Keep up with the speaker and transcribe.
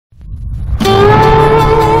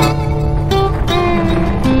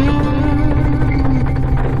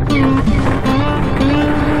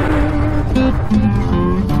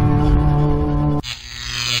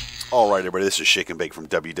Everybody, this is Shake and Bake from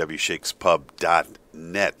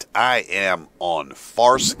www.shakespub.net. I am on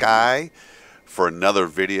FarSky for another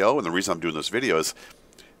video, and the reason I'm doing this video is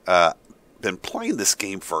been playing this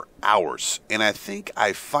game for hours, and I think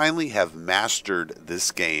I finally have mastered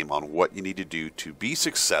this game on what you need to do to be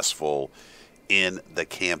successful in the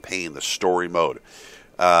campaign, the story mode.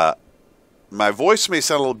 My voice may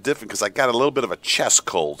sound a little different because I got a little bit of a chest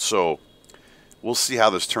cold, so we'll see how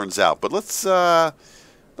this turns out. But let's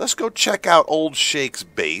go check out old Shake's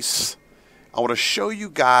base. I want to show you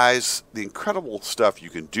guys the incredible stuff you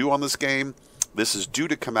can do on this game. This is due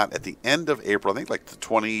to come out at the end of April, I think like the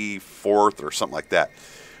 24th or something like that.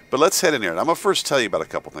 But let's head in here. And I'm going to first tell you about a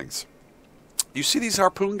couple things. You see these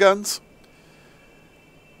harpoon guns?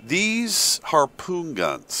 These harpoon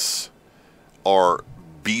guns are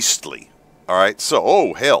beastly. All right, so,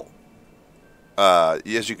 oh, hell.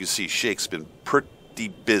 As you can see, Shake's been pretty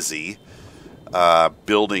busy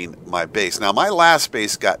building my base. Now, my last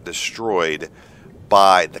base got destroyed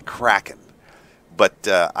by the Kraken. But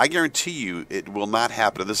I guarantee you it will not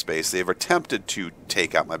happen to this base. They've attempted to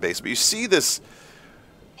take out my base. But you see this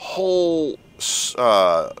whole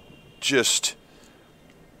just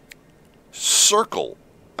circle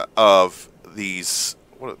of these,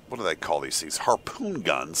 what do they call these things? Harpoon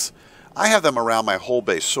guns. I have them around my whole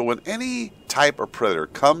base. So when any type of predator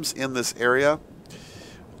comes in this area,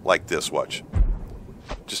 like this, watch.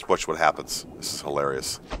 Just watch what happens. This is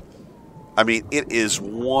hilarious. I mean, it is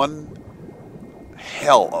one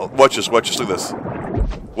hell. Oh, watch this. Look at this.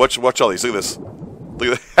 Watch all these. Look at this.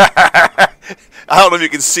 Look at that. I don't know if you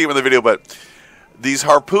can see them in the video, but these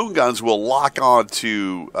harpoon guns will lock on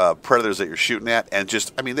to predators that you're shooting at, and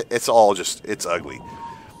just, I mean, it's all just, it's ugly.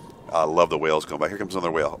 I love the whales going by. Here comes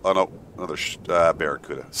another whale. Oh, no, another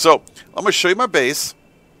barracuda. So, I'm going to show you my base.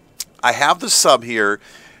 I have the sub here,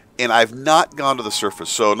 and I've not gone to the surface.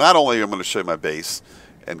 So, not only am I going to show you my base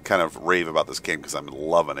and kind of rave about this game because I'm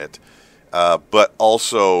loving it, but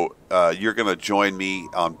also you're going to join me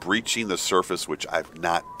on breaching the surface, which I've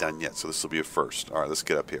not done yet. So, this will be a first. All right, let's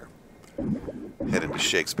get up here. Head into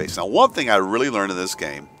Shake's base. Now, one thing I really learned in this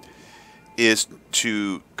game is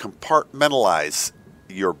to compartmentalize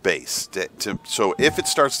your base. So if it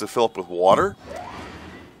starts to fill up with water,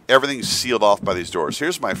 everything's sealed off by these doors.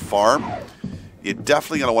 Here's my farm. You're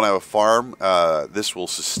definitely going to want to have a farm. This will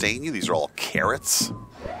sustain you. These are all carrots.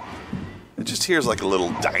 And just here's like a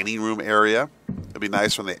little dining room area. It'd be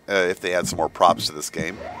nice when if they add some more props to this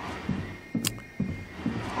game.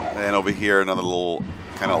 And over here, another little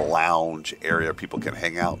kind of lounge area people can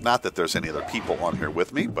hang out. Not that there's any other people on here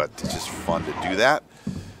with me, but it's just fun to do that.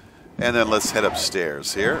 And then let's head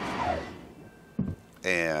upstairs here.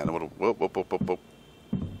 And whoop. Oh,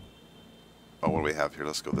 what do we have here?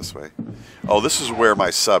 Let's go this way. Oh, this is where my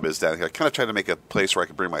sub is down here. I kind of tried to make a place where I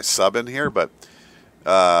could bring my sub in here, but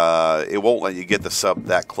it won't let you get the sub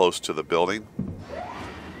that close to the building.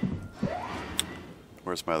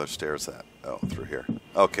 Where's my other stairs at? Oh, through here.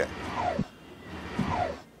 Okay.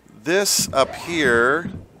 This up here,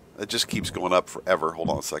 it just keeps going up forever. Hold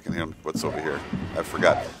on a second here. What's over here? I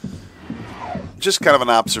forgot. Just kind of an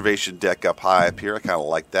observation deck up high up here. I kind of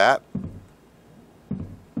like that.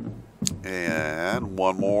 And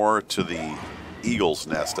one more to the eagle's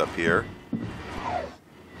nest up here.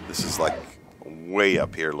 This is like way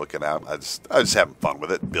up here looking out. I just having fun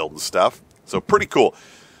with it, building stuff. So pretty cool.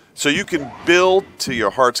 So you can build to your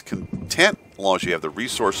heart's content as long as you have the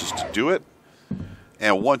resources to do it.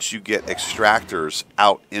 And once you get extractors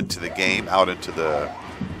out into the game, out into the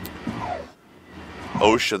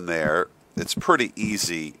ocean there, it's pretty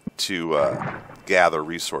easy to gather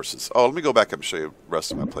resources. Oh, let me go back up and show you the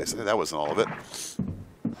rest of my place. That wasn't all of it.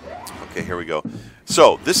 Okay, here we go.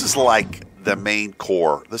 So this is like the main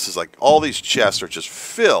core. This is like all these chests are just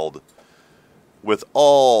filled with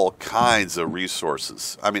all kinds of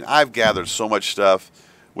resources. I mean, I've gathered so much stuff,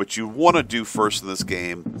 which you want to do first in this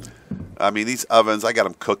game. I mean, these ovens, I got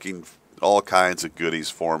them cooking all kinds of goodies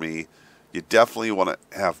for me. You definitely want to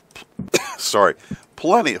have,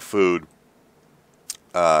 plenty of food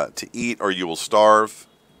to eat or you will starve.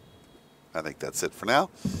 I think that's it for now.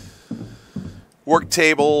 Work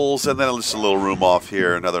tables, and then just a little room off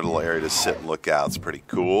here. Another little area to sit and look out. It's pretty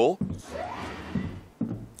cool.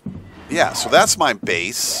 Yeah, so that's my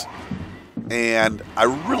base. And I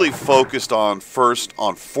really focused on first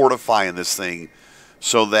on fortifying this thing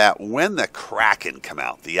so that when the Kraken come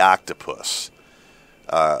out, the octopus,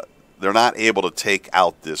 they're not able to take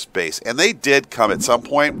out this base. And they did come at some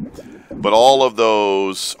point, but all of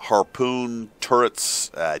those harpoon turrets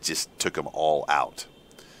just took them all out.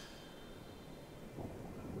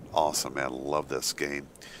 Awesome, man. Love this game.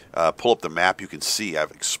 pull up the map, you can see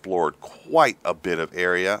I've explored quite a bit of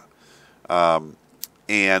area.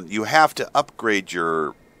 And you have to upgrade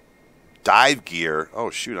your dive gear. Oh,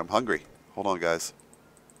 shoot, I'm hungry. Hold on, guys.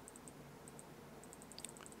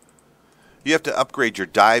 You have to upgrade your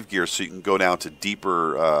dive gear so you can go down to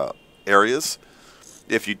deeper areas.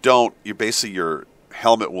 If you don't, your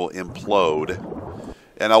helmet will implode.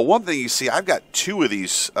 And now one thing you see, I've got 2 of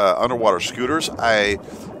these underwater scooters. I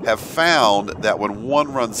have found that when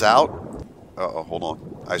one runs out, hold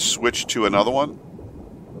on, I switch to another one.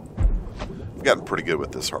 I've gotten pretty good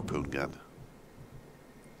with this harpoon gun.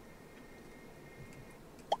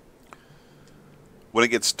 When it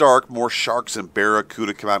gets dark, more sharks and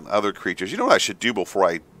barracuda come out and other creatures. You know what I should do before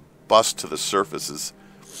I bust to the surfaces?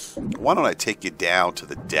 Why don't I take you down to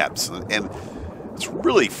the depths? And it's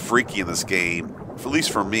really freaky in this game, at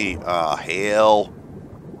least for me. Hell.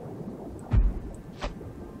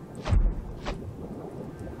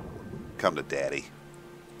 Come to daddy.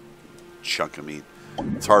 Chunk of meat.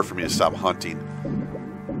 It's hard for me to stop hunting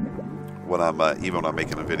when I'm even when I'm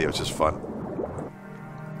making a video. It's just fun.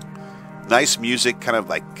 Nice music, kind of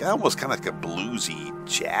like almost kind of like a bluesy,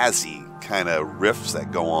 jazzy kind of riffs that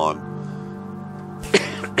go on.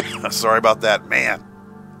 Sorry about that, man.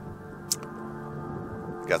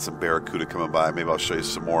 Got some barracuda coming by. Maybe I'll show you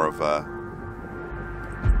some more of.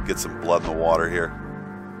 Get some blood in the water here.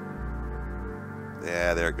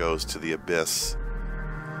 Yeah, there it goes to the abyss.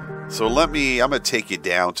 So I'm going to take you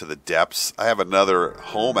down to the depths. I have another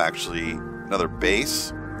home, actually, another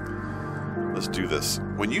base. Let's do this.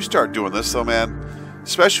 When you start doing this, though, man,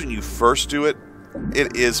 especially when you first do it,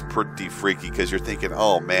 it is pretty freaky because you're thinking,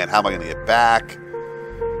 oh, man, how am I going to get back?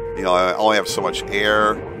 You know, I only have so much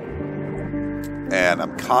air. And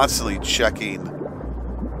I'm constantly checking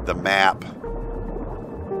the map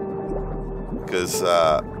because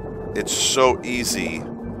it's so easy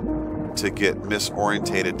to get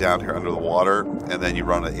misorientated down here under the water, and then you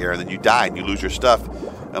run out of air, and then you die and you lose your stuff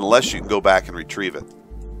unless you can go back and retrieve it.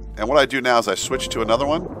 And what I do now is I switch to another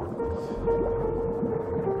one,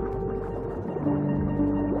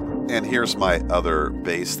 and here's my other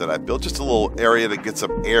base that I built, just a little area to get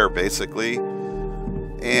some air basically,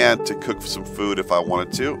 and to cook some food if I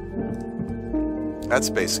wanted to. That's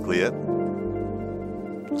basically it.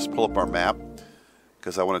 Let's pull up our map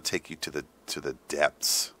because I want to take you to the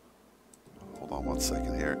depths. Hold on one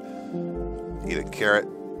second here. Eat a carrot.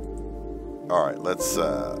 All right, let's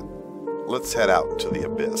head out to the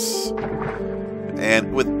abyss.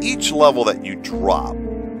 And with each level that you drop,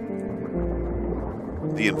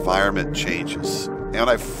 the environment changes. And when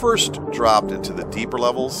I first dropped into the deeper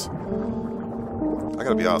levels, I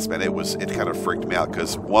gotta be honest, man, it kind of freaked me out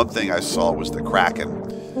because one thing I saw was the Kraken.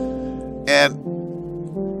 And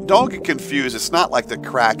don't get confused, it's not like the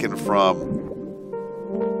Kraken from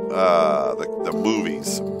the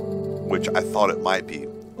movies, which I thought it might be.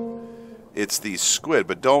 It's these squid,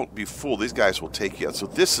 but don't be fooled. These guys will take you out. So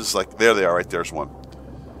this is like, there they are, right there's one.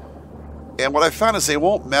 And what I found is they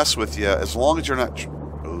won't mess with you as long as you're not...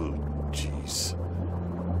 Oh, jeez.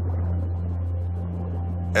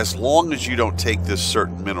 As long as you don't take this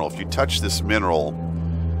certain mineral. If you touch this mineral...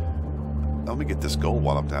 Let me get this gold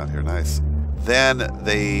while I'm down here. Nice. Then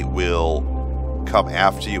they will come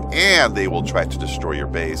after you, and they will try to destroy your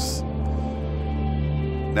base.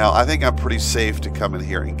 Now, I think I'm pretty safe to come in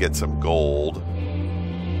here and get some gold.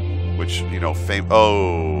 Which, you know,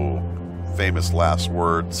 famous last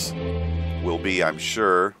words will be, I'm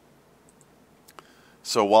sure.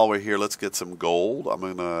 So while we're here, let's get some gold. I'm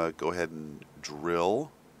going to go ahead and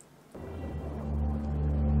drill.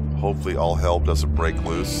 Hopefully all hell doesn't break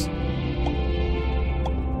loose. There,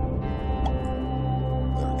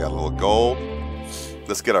 we got a little gold.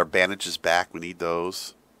 Let's get our bandages back. We need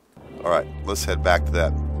those. All right, let's head back to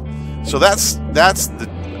that. So that's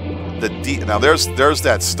the deep. Now there's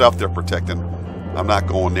that stuff they're protecting. I'm not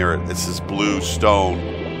going near it. It's this blue stone.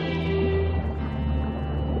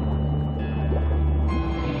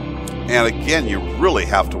 And again, you really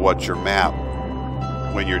have to watch your map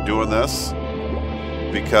when you're doing this,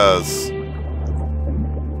 because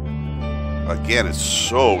again, it's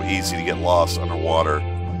so easy to get lost underwater.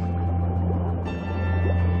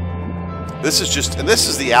 This is just, and this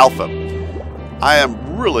is the alpha. I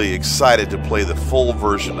am really excited to play the full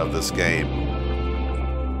version of this game.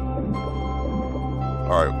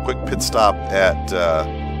 All right, quick pit stop at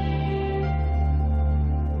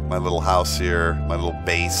my little house here, my little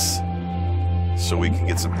base, so we can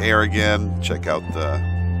get some air again. Check out the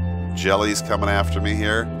jellies coming after me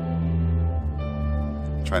here,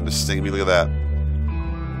 trying to sting me. Look at that.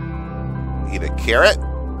 Eat a carrot.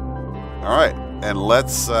 All right. And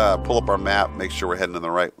let's pull up our map, make sure we're heading in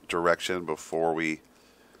the right direction before we...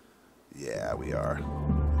 Yeah, we are.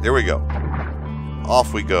 Here we go.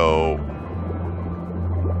 Off we go.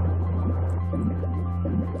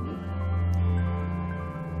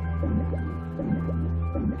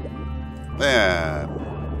 Man.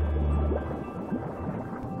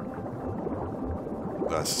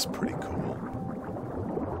 This is pretty cool.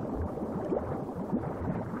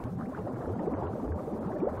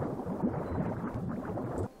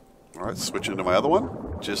 Alright, switch into my other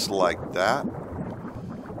one. Just like that.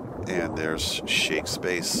 And there's shake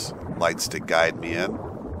space lights to guide me in.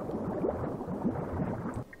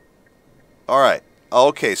 Alright.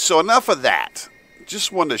 Okay, so enough of that.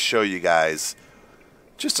 Just wanted to show you guys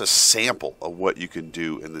just a sample of what you can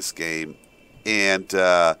do in this game. And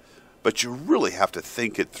but you really have to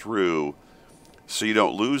think it through so you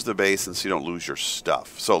don't lose the base and so you don't lose your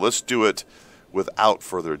stuff. So let's do it without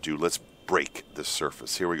further ado. Let's break this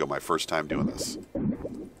surface. Here we go, my first time doing this.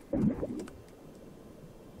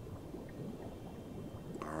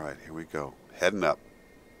 Alright, here we go. Heading up.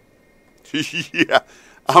 Yeah,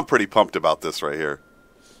 I'm pretty pumped about this right here.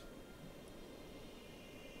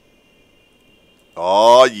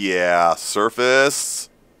 Oh yeah, surface.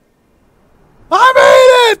 I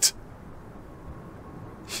made it!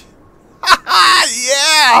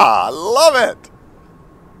 Yeah, I love it.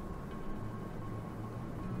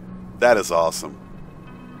 That is awesome.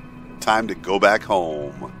 Time to go back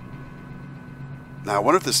home. Now, I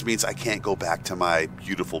wonder if this means I can't go back to my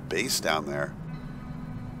beautiful base down there.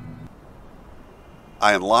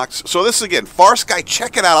 I unlocked... So this is, again, FarSky.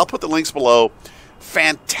 Check it out. I'll put the links below.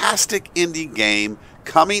 Fantastic indie game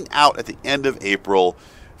coming out at the end of April.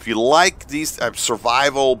 If you like these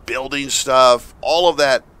survival, building stuff, all of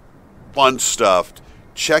that fun stuff,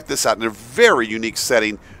 check this out. In a very unique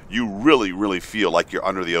setting, you really, really feel like you're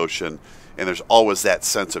under the ocean, and there's always that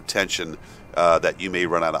sense of tension that you may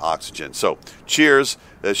run out of oxygen. So, cheers.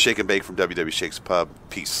 Shake and Bake from WW Shakes Pub.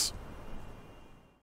 Peace.